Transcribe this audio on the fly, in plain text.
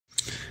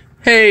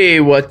Hey,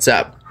 what's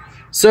up?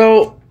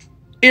 So,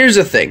 here's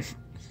the thing.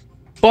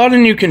 Bought a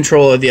new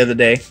controller the other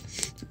day.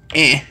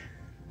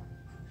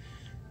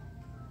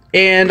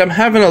 And I'm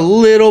having a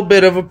little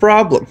bit of a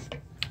problem.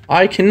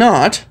 I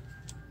cannot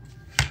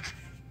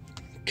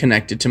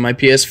connect it to my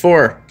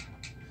PS4.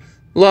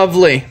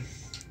 Lovely.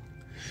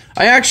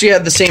 I actually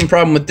had the same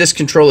problem with this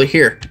controller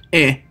here.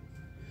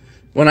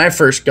 When I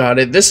first got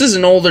it. This is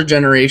an older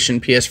generation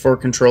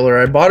PS4 controller.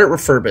 I bought it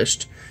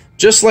refurbished.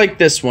 Just like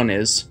this one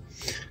is.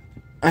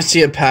 I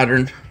see a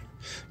pattern.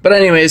 But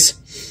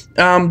anyways,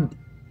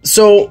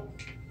 so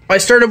I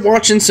started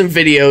watching some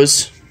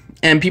videos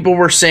and people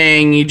were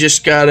saying you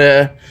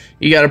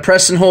gotta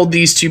press and hold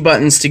these two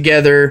buttons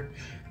together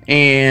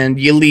and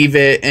you leave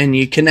it and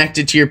you connect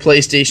it to your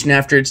PlayStation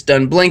after it's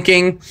done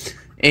blinking,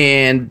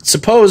 and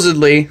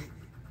supposedly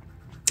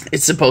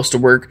it's supposed to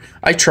work.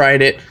 I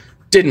tried it,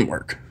 didn't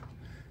work.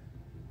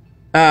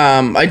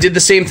 I did the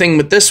same thing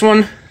with this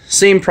one,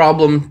 same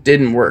problem,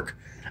 didn't work.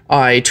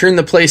 I turned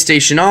the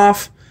PlayStation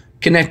off,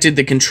 connected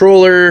the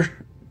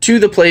controller to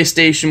the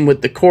PlayStation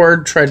with the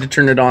cord, tried to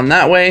turn it on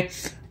that way.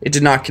 It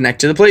did not connect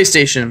to the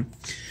PlayStation.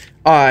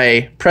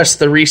 I pressed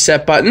the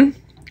reset button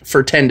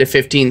for 10 to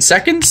 15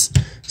 seconds.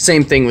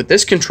 Same thing with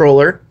this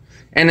controller,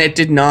 and it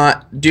did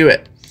not do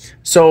it.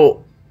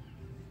 So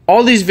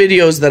all these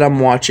videos that I'm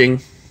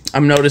watching,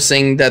 I'm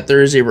noticing that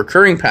there is a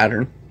recurring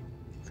pattern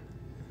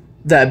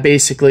that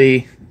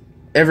basically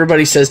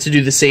everybody says to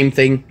do the same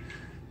thing.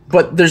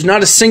 But there's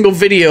not a single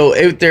video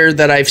out there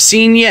that I've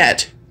seen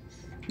yet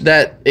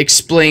that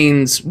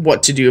explains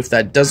what to do if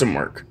that doesn't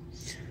work.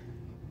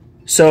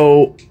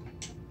 So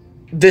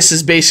this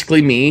is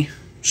basically me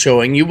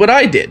showing you what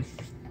I did.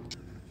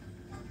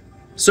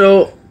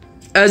 So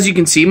as you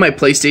can see, my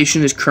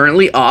PlayStation is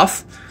currently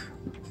off.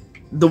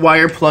 The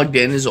wire plugged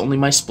in is only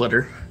my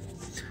splitter.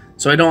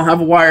 So I don't have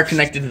a wire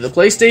connected to the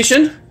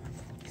PlayStation.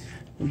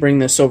 I'll bring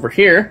this over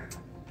here.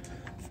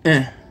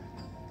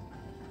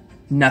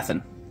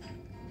 Nothing.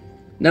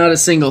 Not a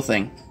single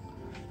thing.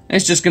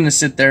 It's just going to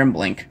sit there and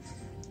blink.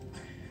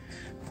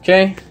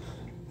 Okay.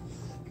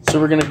 So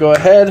we're going to go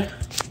ahead.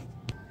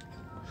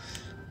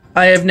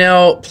 I have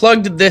now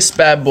plugged this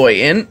bad boy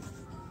in.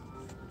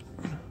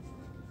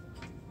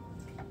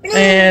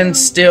 And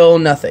still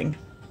nothing.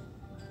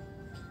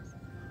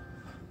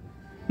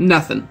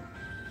 Nothing.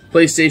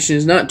 PlayStation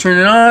is not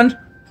turning on.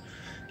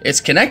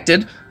 It's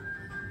connected.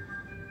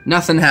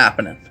 Nothing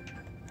happening.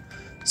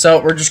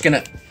 So we're just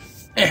going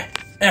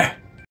to...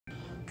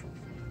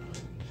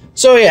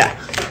 So yeah,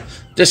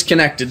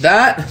 disconnected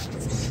that.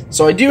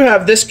 So I do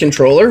have this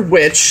controller,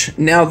 which,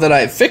 now that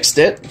I've fixed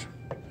it,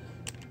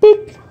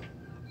 boop,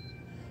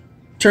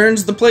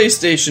 turns the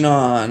PlayStation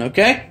on,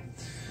 okay?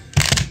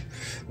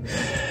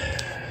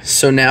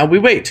 So now we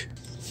wait.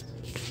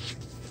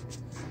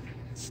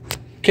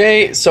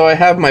 Okay, so I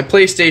have my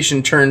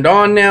PlayStation turned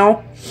on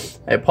now.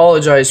 I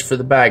apologize for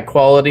the bad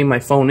quality. My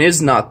phone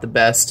is not the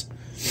best.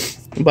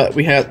 But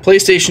we have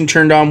PlayStation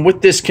turned on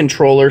with this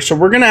controller, so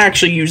we're going to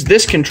actually use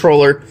this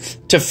controller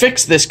to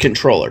fix this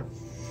controller.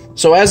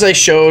 So as I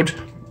showed,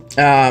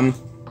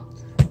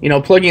 you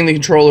know, plugging the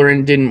controller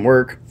in didn't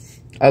work.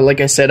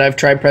 Like I said, I've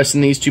tried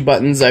pressing these two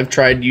buttons. I've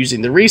tried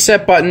using the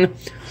reset button.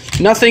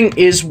 Nothing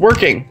is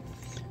working.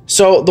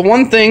 So the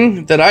one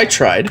thing that I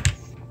tried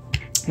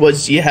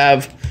was you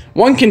have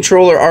one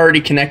controller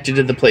already connected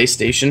to the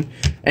PlayStation,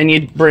 and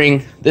you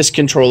bring this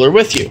controller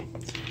with you.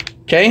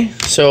 Okay,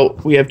 so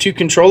we have two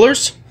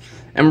controllers,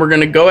 and we're going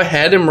to go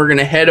ahead and we're going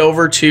to head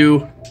over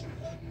to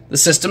the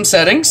system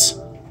settings.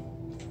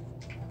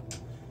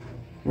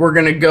 We're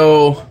going to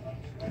go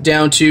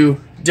down to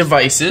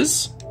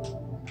devices,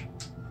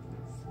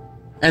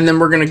 and then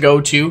we're going to go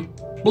to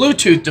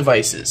Bluetooth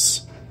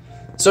devices.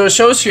 So it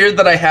shows here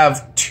that I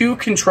have two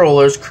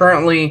controllers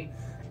currently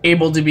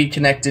able to be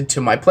connected to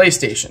my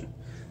PlayStation.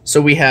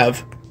 So we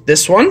have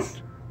this one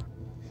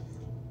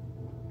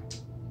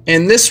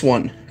and this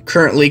one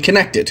currently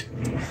connected.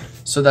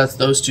 So that's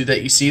those two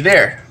that you see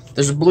there.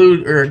 There's a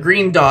blue or a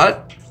green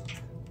dot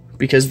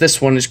because this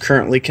one is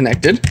currently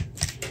connected.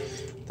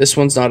 This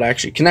one's not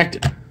actually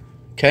connected.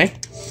 Okay?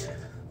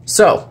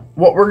 So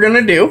what we're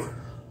gonna do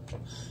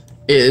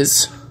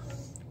is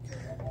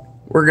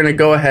we're gonna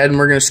go ahead and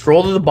we're gonna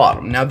scroll to the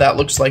bottom. Now that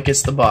looks like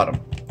it's the bottom.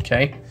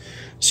 Okay?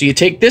 So you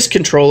take this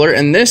controller,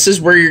 and this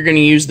is where you're gonna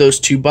use those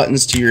two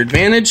buttons to your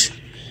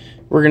advantage.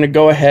 We're gonna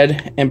go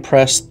ahead and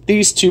press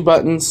these two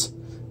buttons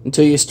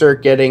until you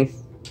start getting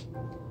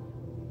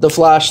the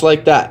flash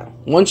like that.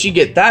 Once you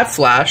get that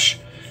flash,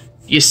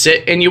 you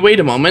sit and you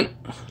wait a moment.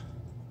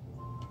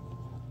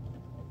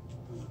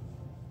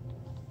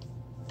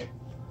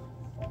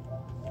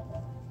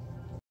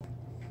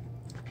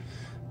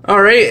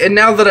 Alright, and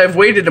now that I've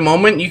waited a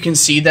moment, you can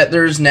see that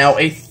there's now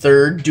a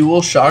third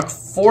DualShock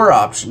 4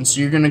 option.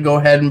 So you're going to go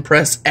ahead and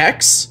press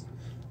X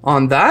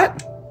on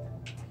that.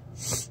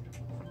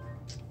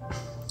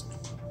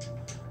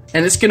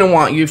 And it's going to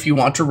want you if you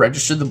want to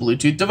register the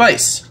Bluetooth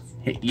device.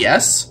 Hit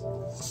yes.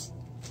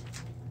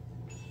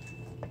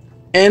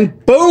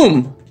 And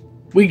boom!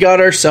 We got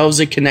ourselves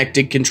a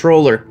connected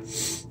controller.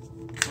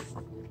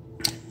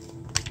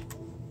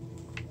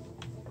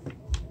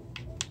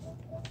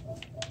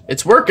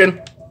 it's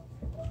working.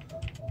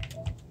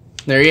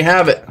 There you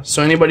have it.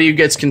 So anybody who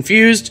gets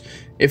confused,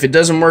 if it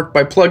doesn't work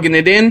by plugging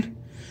it in,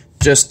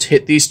 just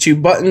hit these two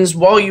buttons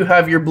while you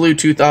have your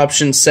Bluetooth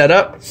options set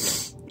up,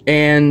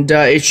 and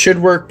it should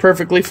work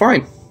perfectly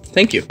fine.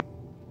 Thank you.